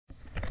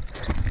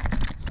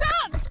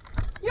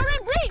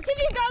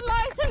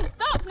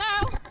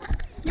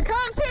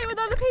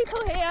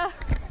still here.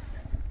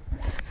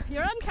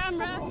 You're on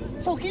camera.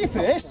 So look at your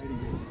face.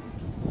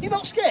 You're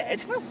not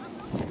scared? Oh,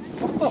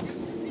 fuck.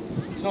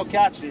 There's no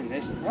cartridge in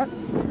this. What?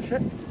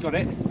 Shit. Got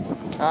it?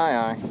 Aye,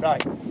 aye.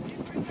 Right. So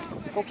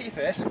look at your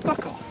face.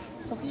 Fuck off.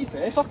 So look at your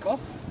face. Fuck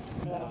off.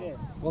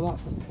 Well,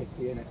 that's a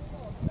pity, isn't it?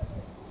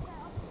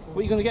 What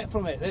are you going to get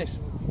from it, this?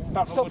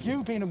 Stop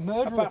you being a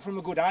murderer. Apart from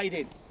a good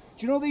hiding.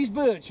 Do you know these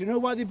birds? Do you know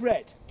why they're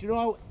bred? Do you know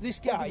how this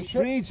guy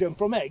breeds them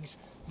from eggs?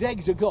 The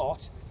eggs are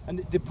got, and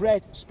they're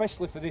bred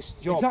especially for this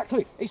job.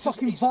 Exactly. It's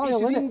fucking vile, it's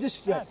an isn't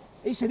industry. it?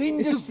 It's an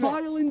industry. It's a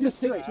vile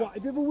industry. What,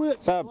 have you ever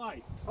worked in your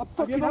life? I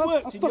fucking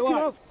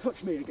have.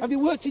 Touch me again. Have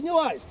you worked in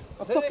your life?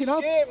 I fucking have.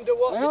 Ashamed of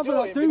what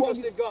they're doing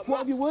because they've got What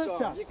have you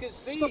worked masks on. as? You can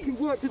see. Fucking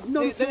worked as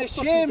none. They're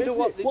ashamed of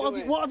what they're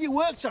doing. What have you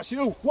worked as? You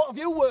know, what have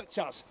you worked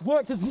as?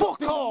 Worked as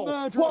fuck all.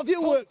 What have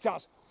you worked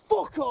as?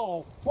 Fuck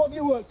all. What have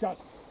you worked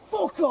as?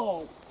 Fuck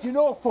all. You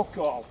know fuck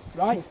all,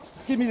 right?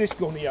 Give me this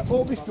gun here.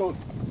 Hold this gun.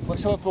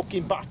 Let's have a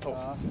fucking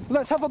battle.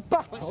 Let's have a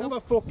battle. Let's have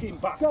a fucking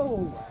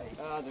battle.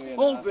 Go away.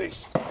 Hold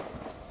this.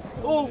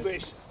 Hold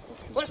this.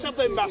 Let's have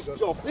them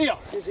masks off. Here.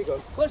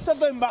 Let's have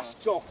them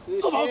masks off.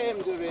 Come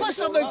on. Let's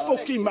have them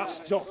fucking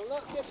masks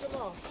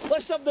off.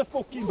 Let's have the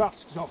fucking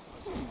masks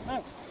off.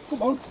 Now,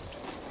 come on.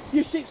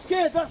 You sit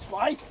scared, that's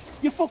why.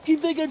 You're fucking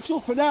big and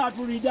tough and hard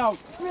running down.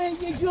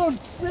 Raise your gun.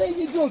 Raise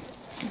your gun.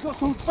 You've got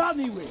some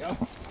fanny with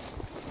you.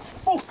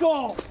 Fuck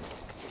off.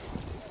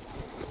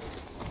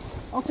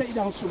 I'll take you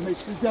down some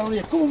misters down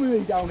here. Come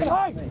with me down here.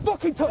 Hey,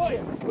 fucking touch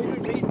him. What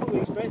do you need,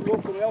 police, mate? Go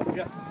for the help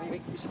again.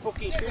 It's a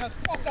fucking shit.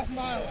 Fuck off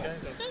my own.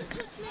 Don't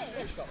touch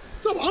me.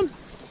 Come on.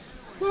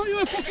 Well,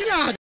 you're fucking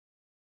hard.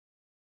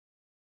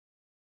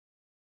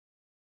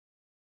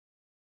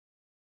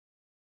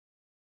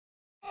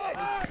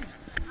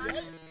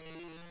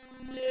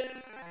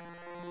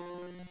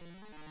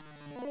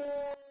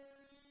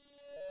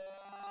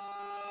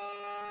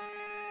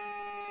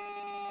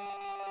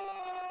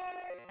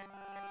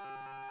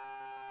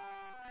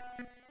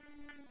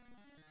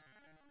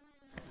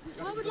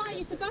 I would like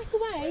you to back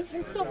away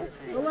and stop.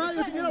 I'd like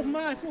you to get off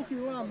my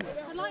fucking land.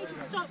 I'd like you to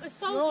stop You're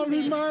assaulting on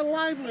me. my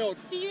livelihood.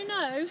 Do you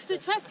know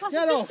that trespass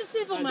Get is off. just a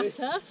civil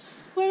matter,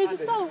 whereas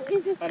assault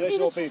is a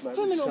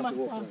criminal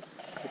matter?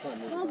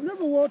 I've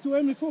never walked away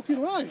in my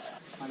fucking life.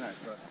 I know,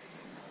 but...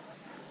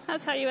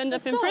 That's how you end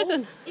up in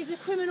prison. Is a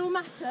criminal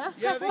matter.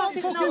 Yeah, Trespass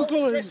is fucking not.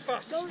 police.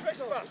 Trespass. It's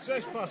trespass.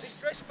 Trespass.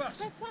 It's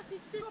trespass. Trespass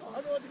is civil.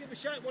 I don't want to give a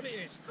shit what it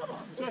is. Come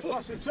on.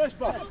 Trespass is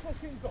trespass.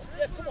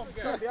 Yeah, come on,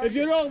 girl. If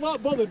you're all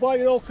that bothered, why are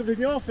you all covered in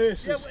your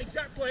faces? Yeah, well,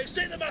 exactly.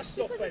 Take the mask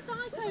off, then.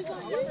 Psychos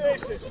on Your you.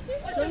 faces.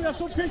 Can we have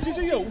some pictures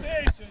of you?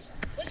 Faces.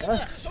 Listen,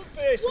 some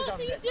faces. What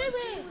are you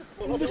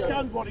doing?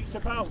 Understand what it's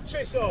about.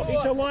 It's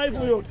a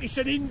livelihood. It's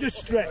an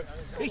industry.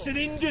 It's an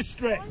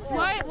industry.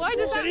 Why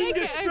does It's that an make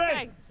industry. it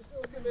okay?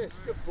 Look at this,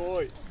 good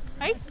boy.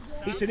 Hey?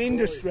 It's an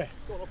industry.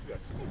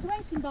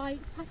 Intervention by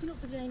packing up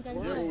for the day and going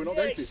Yeah, well, home. we're not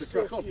dating, so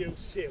crack on. You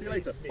See you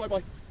later. Bye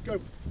bye. Go.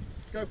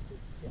 Go.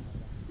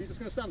 You're just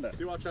going to stand there.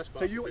 You are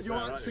trespassing. So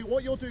see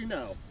what you're doing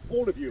now,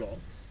 all of you lot,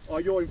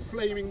 you're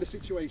inflaming the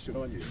situation,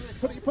 aren't you?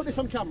 Put this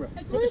on camera.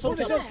 Put this on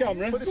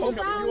camera. Put this on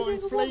camera. You are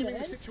inflaming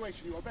the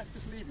situation. You are best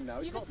just leaving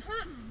now. You've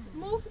attacked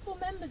multiple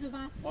members of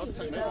our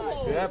team.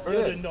 Yeah,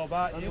 You're the knob,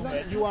 aren't you,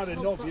 mate? You are a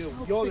knob, you.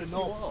 You're a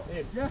knob.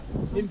 Him.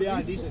 In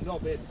behind, he's a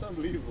knob, him. it's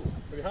unbelievable.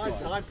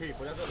 Behind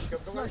people. I've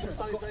got a lad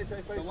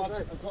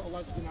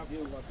who can have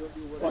you, lad. Don't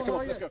you worry. Right, come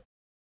on, let's go.